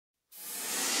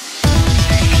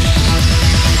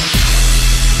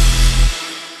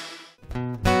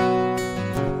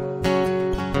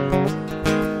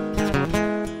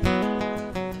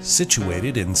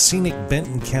Situated in scenic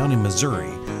Benton County, Missouri,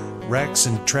 Racks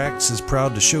and Tracts is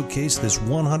proud to showcase this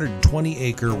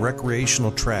 120-acre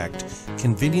recreational tract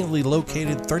conveniently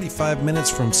located 35 minutes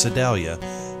from Sedalia,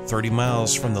 30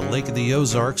 miles from the Lake of the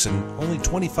Ozarks, and only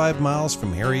 25 miles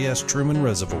from Harry S. Truman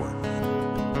Reservoir.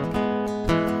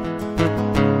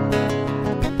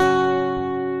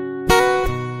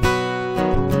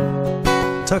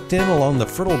 Tucked in along the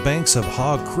fertile banks of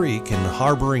Haw Creek and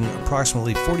harboring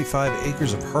approximately 45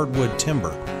 acres of hardwood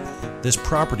timber, this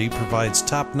property provides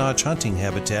top-notch hunting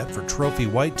habitat for trophy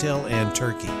whitetail and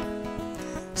turkey.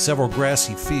 Several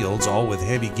grassy fields, all with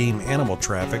heavy game animal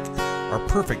traffic, are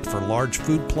perfect for large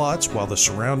food plots, while the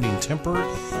surrounding timber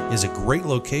is a great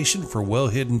location for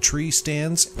well-hidden tree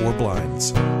stands or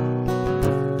blinds.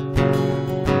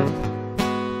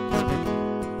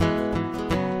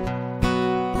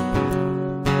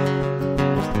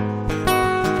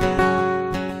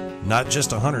 Not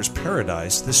just a hunter's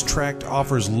paradise, this tract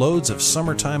offers loads of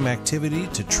summertime activity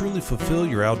to truly fulfill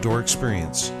your outdoor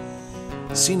experience.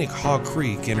 Scenic Haw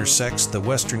Creek intersects the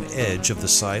western edge of the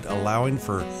site, allowing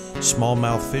for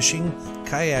smallmouth fishing,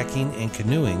 kayaking, and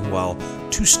canoeing, while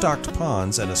two stocked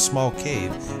ponds and a small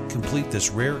cave complete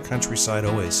this rare countryside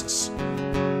oasis.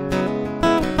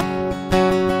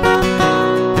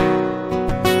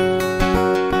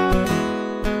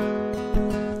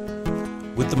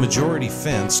 With the majority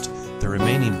fenced, the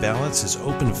remaining balance is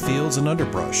open fields and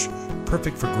underbrush,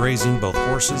 perfect for grazing both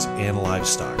horses and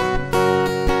livestock.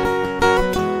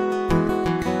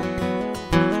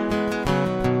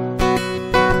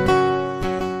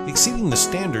 Exceeding the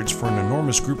standards for an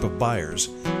enormous group of buyers,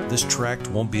 this tract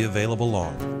won't be available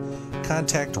long.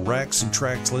 Contact Racks and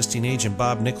Tracts listing agent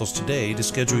Bob Nichols today to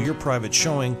schedule your private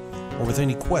showing or with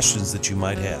any questions that you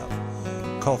might have.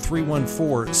 Call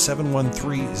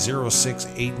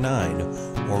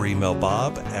 314-713-0689 or email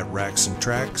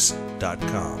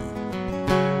bob@racksandtracts.com.